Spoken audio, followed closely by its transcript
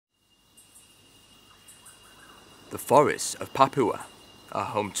The forests of Papua are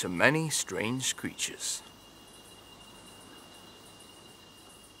home to many strange creatures.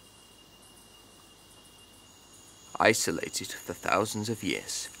 Isolated for thousands of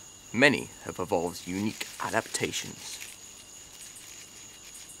years, many have evolved unique adaptations.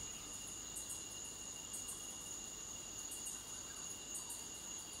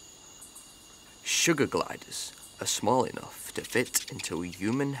 Sugar gliders are small enough to fit into a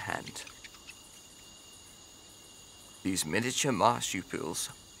human hand. These miniature marsupials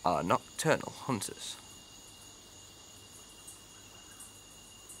are nocturnal hunters.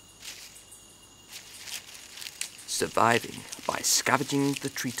 Surviving by scavenging the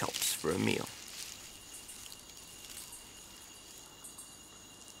treetops for a meal.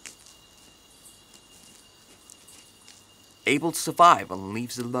 Able to survive on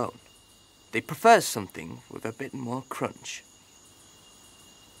leaves alone, they prefer something with a bit more crunch.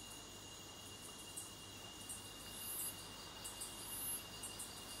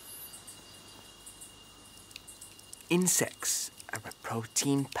 Insects are a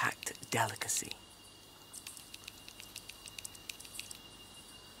protein-packed delicacy.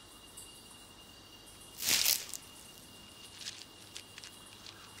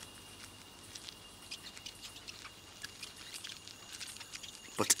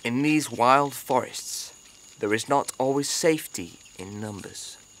 But in these wild forests, there is not always safety in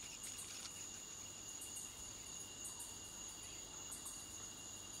numbers.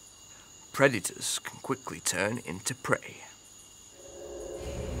 Predators can quickly turn into prey.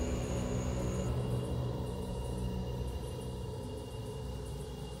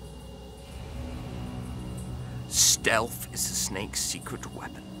 Stealth is the snake's secret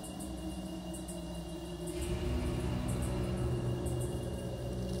weapon.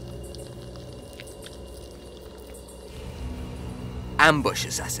 Ambush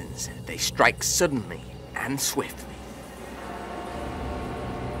assassins, they strike suddenly and swiftly.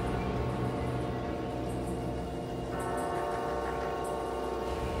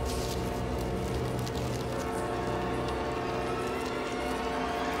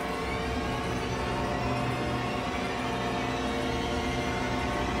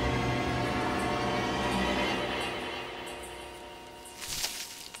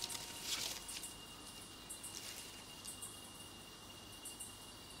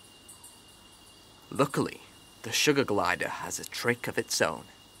 Luckily, the sugar glider has a trick of its own,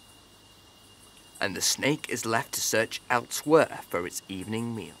 and the snake is left to search elsewhere for its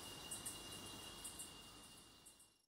evening meal.